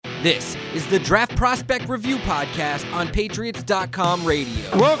This is the Draft Prospect Review Podcast on Patriots.com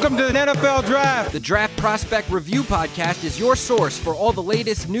radio. Welcome to the NFL Draft. The Draft Prospect Review Podcast is your source for all the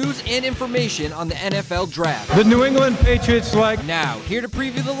latest news and information on the NFL Draft. The New England Patriots select. Now, here to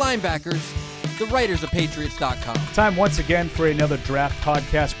preview the linebackers, the writers of Patriots.com. Time once again for another Draft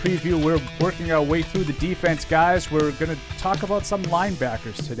Podcast preview. We're working our way through the defense, guys. We're going to talk about some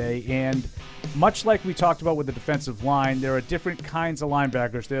linebackers today, and much like we talked about with the defensive line, there are different kinds of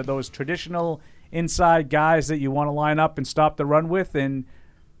linebackers. There are those traditional inside guys that you want to line up and stop the run with, and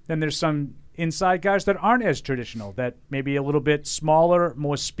then there's some inside guys that aren't as traditional, that maybe a little bit smaller,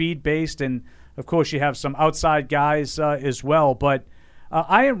 more speed-based, and, of course, you have some outside guys as well. But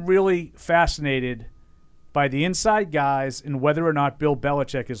I am really fascinated by the inside guys and whether or not Bill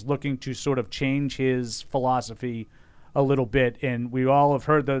Belichick is looking to sort of change his philosophy a little bit. And we all have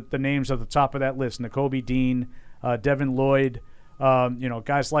heard the names at the top of that list: Nakobe Dean, Devin Lloyd,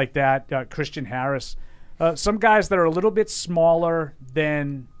 guys like that, Christian Harris. Some guys that are a little bit smaller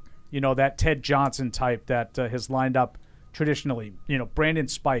than, that Ted Johnson type that has lined up traditionally. Brandon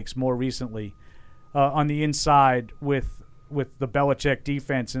Spikes more recently on the inside with the Belichick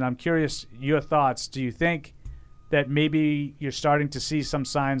defense. And I'm curious your thoughts. Do you think that maybe you're starting to see some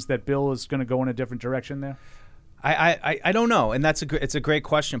signs that Bill is going to go in a different direction there? I don't know, and it's a great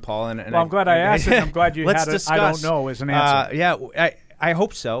question, Paul. And I'm glad I asked it. I'm glad you had it. I don't know as an answer. I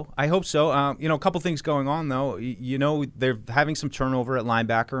hope so. A couple things going on, though. They're having some turnover at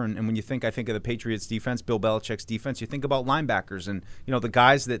linebacker, and when I think of the Patriots defense, Bill Belichick's defense, you think about linebackers and, the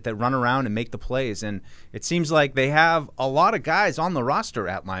guys that run around and make the plays. And it seems like they have a lot of guys on the roster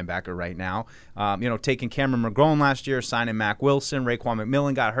at linebacker right now. Taking Cameron McGrone last year, signing Mack Wilson, Raekwon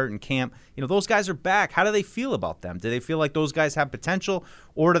McMillan got hurt in camp. Those guys are back. How do they feel about them? Do they feel like those guys have potential,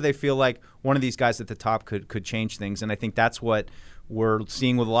 or do they feel like one of these guys at the top could change things? And I think that's what we're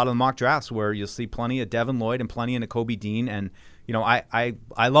seeing with a lot of the mock drafts, where you'll see plenty of Devin Lloyd and plenty of Nakobe Dean. And,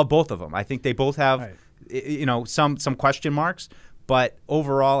 I love both of them. I think they both have, some question marks. But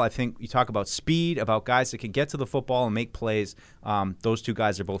overall, I think you talk about speed, about guys that can get to the football and make plays. Those two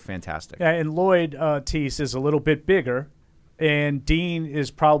guys are both fantastic. Yeah, and Lloyd, Tease, is a little bit bigger, and Dean is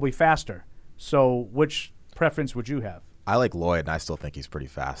probably faster. So which preference would you have? I like Lloyd, and I still think he's pretty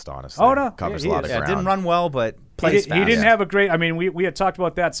fast, honestly. Oh, no. Covers a lot of ground. Didn't run well, but plays fast. He didn't have a great – we had talked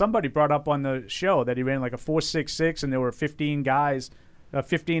about that. Somebody brought up on the show that he ran like a 4.66, and there were 15 guys.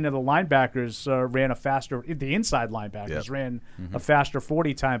 15 of the linebackers ran a faster – the inside linebackers ran a faster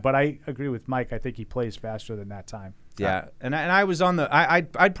 40 time. But I agree with Mike. I think he plays faster than that time. Yeah, and I was on the –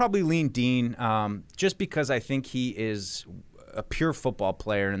 I'd probably lean Dean just because I think he is a pure football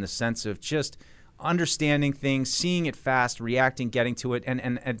player in the sense of just – understanding things, seeing it fast, reacting, getting to it,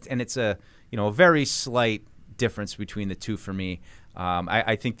 and it's a very slight difference between the two for me.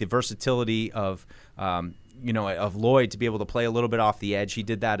 I think the versatility of Lloyd to be able to play a little bit off the edge, he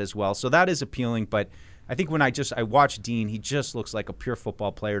did that as well, so that is appealing. But I think when I watch Dean, he just looks like a pure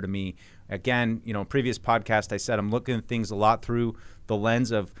football player to me. Again, previous podcast I said I'm looking at things a lot through the lens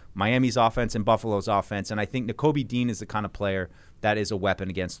of Miami's offense and Buffalo's offense, and I think Nakobe Dean is the kind of player that is a weapon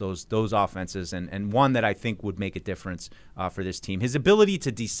against those offenses, and one that I think would make a difference for this team. His ability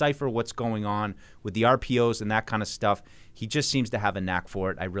to decipher what's going on with the RPOs and that kind of stuff, he just seems to have a knack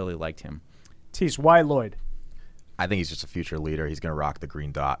for it. I really liked him. Tease, why Lloyd? I think he's just a future leader. He's going to rock the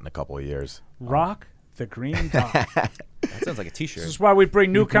green dot in a couple of years. Rock the green dot. That sounds like a T-shirt. This is why we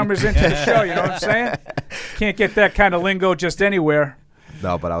bring newcomers into the show, you know what I'm saying? Can't get that kind of lingo just anywhere.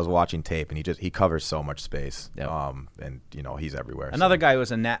 No, but I was watching tape, and he covers so much space. Yep. And he's everywhere. Another guy who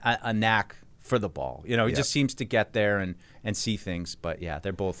has a knack for the ball. He just seems to get there and see things. But yeah,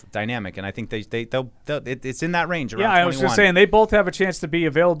 they're both dynamic, and I think they'll it's in that range around 21. Yeah, I was just saying they both have a chance to be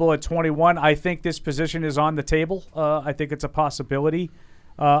available at 21. I think this position is on the table. I think it's a possibility.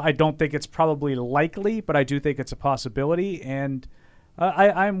 I don't think it's probably likely, but I do think it's a possibility. And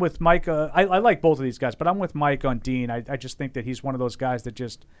I'm with Mike. I like both of these guys, but I'm with Mike on Dean. I just think that he's one of those guys that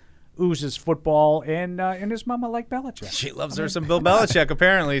just oozes football, and his mama like Belichick. She loves her some Bill Belichick,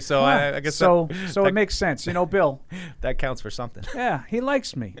 apparently. So I guess so. So it makes sense, Bill. That counts for something. Yeah, he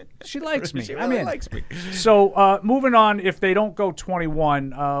likes me. She likes me. She really likes me. So moving on, if they don't go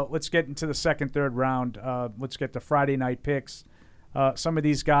 21, let's get into the second, third round. Let's get to Friday night picks. Some of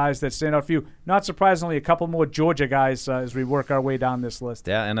these guys that stand out for you. Not surprisingly, a couple more Georgia guys as we work our way down this list.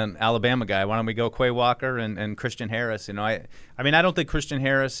 Yeah, and an Alabama guy. Why don't we go Quay Walker and Christian Harris? I don't think Christian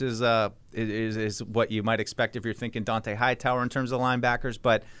Harris is what you might expect if you're thinking Dante Hightower in terms of linebackers,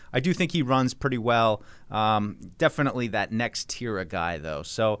 but I do think he runs pretty well. Definitely that next tier of guy, though.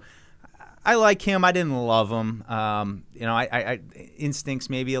 So I like him. I didn't love him. I instincts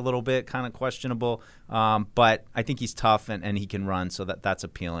maybe a little bit kind of questionable, but I think he's tough and he can run, so that's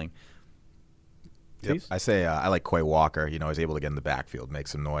appealing. Yep. I say I like Quay Walker. He's able to get in the backfield, make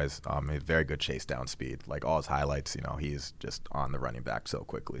some noise. He has very good chase down speed. Like all his highlights, he's just on the running back so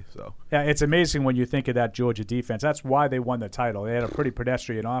quickly. So yeah, it's amazing when you think of that Georgia defense. That's why they won the title. They had a pretty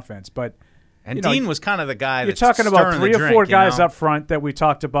pedestrian offense, but. And Dean was kind of the guy you're talking about 3 or 4 guys up front that we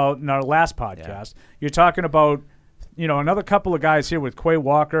talked about in our last podcast. Yeah. You're talking about, another couple of guys here with Quay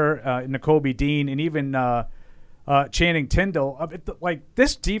Walker, Nakobe Dean, and even Channing Tindall. Like,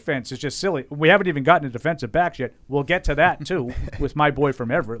 this defense is just silly. We haven't even gotten to defensive backs yet. We'll get to that, too, with my boy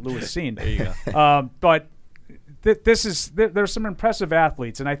from Everett, Lewis Seen. There you go. But there's some impressive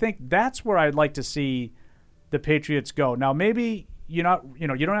athletes, and I think that's where I'd like to see the Patriots go. Now, maybe – you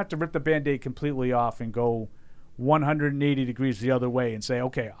don't have to rip the Band-Aid completely off and go 180 degrees the other way and say,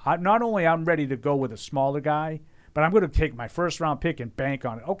 okay, I'm ready to go with a smaller guy, but I'm going to take my first-round pick and bank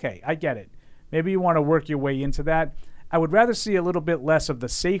on it. Okay, I get it. Maybe you want to work your way into that. I would rather see a little bit less of the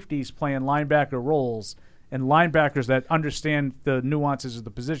safeties playing linebacker roles and linebackers that understand the nuances of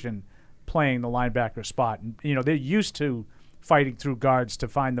the position playing the linebacker spot. And, they're used to fighting through guards to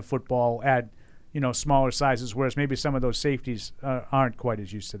find the football at smaller sizes, whereas maybe some of those safeties aren't quite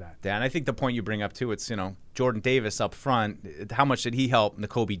as used to that. Yeah, and I think the point you bring up, too, it's, Jordan Davis up front. How much did he help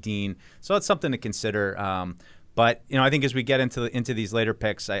Nakobe Dean? So it's something to consider. But, I think as we get into these later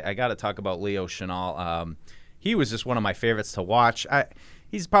picks, I got to talk about Leo Chenal. He was just one of my favorites to watch.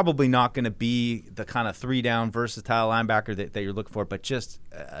 He's probably not going to be the kind of 3-down versatile linebacker that you're looking for, but just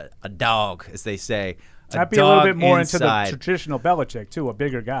a dog, as they say. I'd be a little bit more into the traditional Belichick, too, a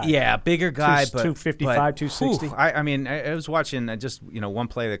bigger guy. Yeah, bigger guy. 255, 260. I was watching just, one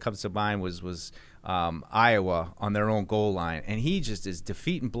play that comes to mind was Iowa on their own goal line, and he just is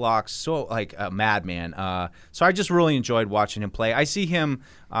defeating blocks so like a madman. So I just really enjoyed watching him play. I see him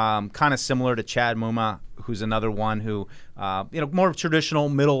kind of similar to Chad Muma, who's another one who, more traditional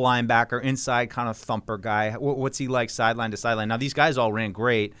middle linebacker, inside kind of thumper guy. What's he like sideline to sideline? Now, these guys all ran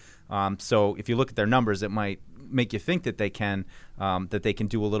great. So if you look at their numbers, it might make you think that they can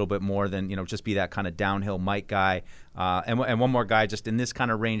do a little bit more than just be that kind of downhill Mike guy. And one more guy just in this kind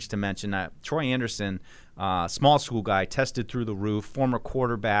of range to mention, Troy Anderson, small school guy, tested through the roof, former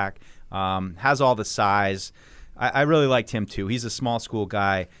quarterback, has all the size. I really liked him too. He's a small school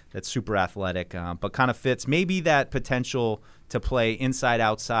guy that's super athletic, but kind of fits maybe that potential to play inside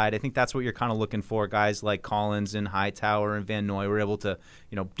outside. I think that's what you're kind of looking for. Guys like Collins and Hightower and Van Noy were able to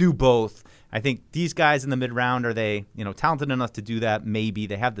do both. I think these guys in the mid round, are they talented enough to do that? Maybe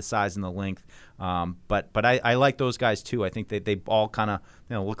they have the size and the length, but I like those guys too. I think they all kind of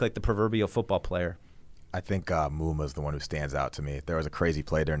look like the proverbial football player. I think Muma's the one who stands out to me. There was a crazy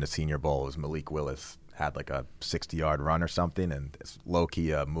play during the Senior Bowl. It was Malik Willis had like a 60-yard run or something, and it's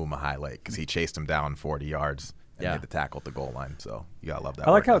low-key a Muma highlight because he chased him down 40 yards and made the tackle at the goal line. So you got to love that.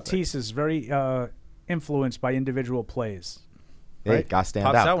 I like how Tease is very influenced by individual plays. Hey, right? Got to stand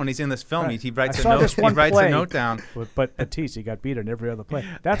Pops out. when he's in this film. Right. He writes a note down. But Tease, he got beat on every other play.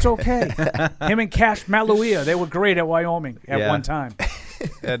 That's okay. Him and Cash Maluia, they were great at Wyoming at one time.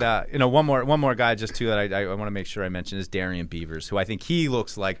 And one more guy just too that I want to make sure I mention is Darian Beavers, who I think he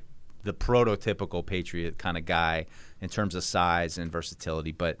looks like the prototypical Patriot kind of guy in terms of size and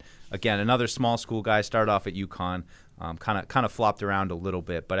versatility. But again, another small school guy, started off at UConn, kind of flopped around a little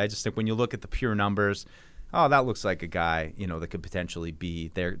bit. But I just think when you look at the pure numbers, that looks like a guy that could potentially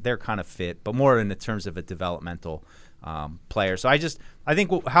be they're kind of fit, but more in the terms of a developmental player. So I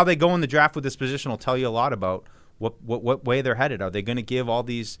think how they go in the draft with this position will tell you a lot about what way they're headed. Are they going to give all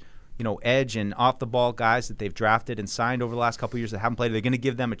these edge and off the ball guys that they've drafted and signed over the last couple of years that haven't played? Are they going to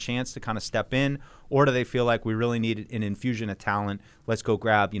give them a chance to kind of step in, or do they feel like we really need an infusion of talent? Let's go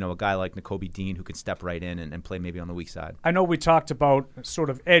grab a guy like Nakobe Dean who can step right in and play maybe on the weak side. I know we talked about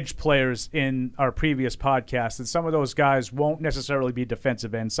sort of edge players in our previous podcast, and some of those guys won't necessarily be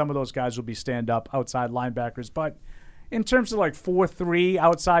defensive ends. Some of those guys will be stand-up outside linebackers, but in terms of like 4-3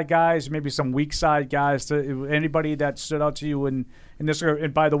 outside guys, maybe some weak side guys, anybody that stood out to you in this,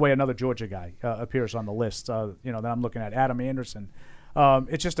 and by the way, another Georgia guy appears on the list, that I'm looking at, Adam Anderson.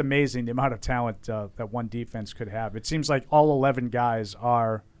 It's just amazing the amount of talent that one defense could have. It seems like all 11 guys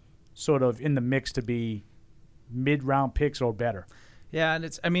are sort of in the mix to be mid-round picks or better. Yeah, and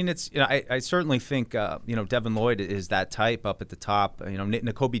I certainly think Devin Lloyd is that type up at the top.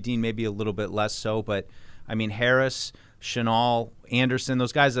 Nakobe Dean maybe a little bit less so, but I mean Harris, Chenal, Anderson,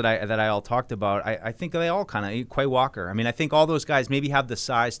 those guys that I all talked about, I think they all kind of, Quay Walker. I mean, I think all those guys maybe have the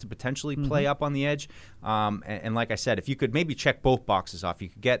size to potentially play up on the edge. And like I said, if you could maybe check both boxes off, you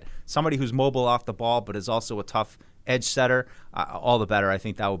could get somebody who's mobile off the ball but is also a tough edge setter, all the better. I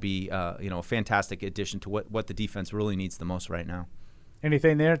think that would be a fantastic addition to what the defense really needs the most right now.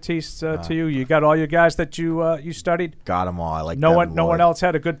 Anything there, Tease, to you? You got all your guys that you studied? Got them all. I like no one else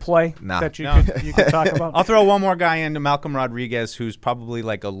had a good play that you could talk about? I'll throw one more guy in, Malcolm Rodriguez, who's probably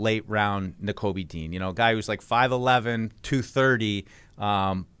like a late-round Nakobe Dean. A guy who's like 5'11", 230,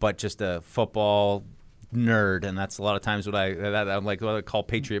 but just a football nerd, and that's a lot of times what I'm like what I call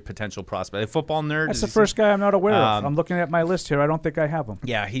Patriot potential prospect. A football nerd. That's the first guy I'm not aware of. I'm looking at my list here. I don't think I have him.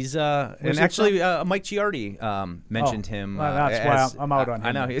 Yeah, he's and actually Mike Giardi mentioned him. Well, that's why I'm out on him.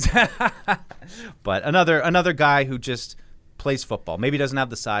 I know he's, but another guy who just plays football. Maybe doesn't have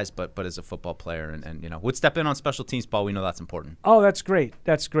the size, but is a football player, and would step in on special teams. Paul, we know that's important. Oh, that's great.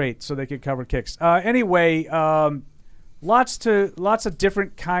 That's great. So they could cover kicks. Anyway. Lots of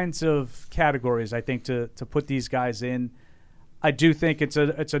different kinds of categories, I think, to put these guys in. I do think it's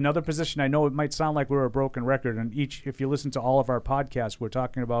another position. I know it might sound like we're a broken record, and if you listen to all of our podcasts, we're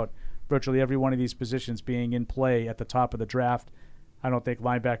talking about virtually every one of these positions being in play at the top of the draft. I don't think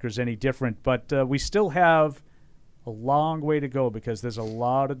linebacker's any different, but we still have a long way to go because there's a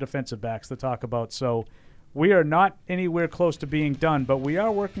lot of defensive backs to talk about. So we are not anywhere close to being done, but we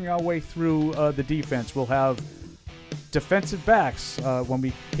are working our way through the defense. We'll have defensive backs when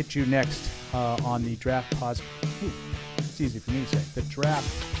we hit you next on the draft pause. It's easy for me to say. The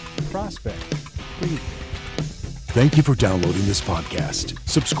draft prospect preview. Thank you for downloading this podcast.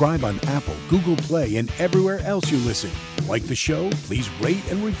 Subscribe on Apple, Google Play, and everywhere else you listen. Like the show? Please rate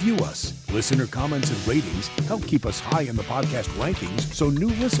and review us. Listener comments and ratings help keep us high in the podcast rankings so new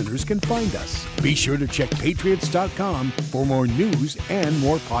listeners can find us. Be sure to check Patriots.com for more news and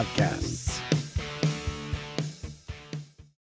more podcasts.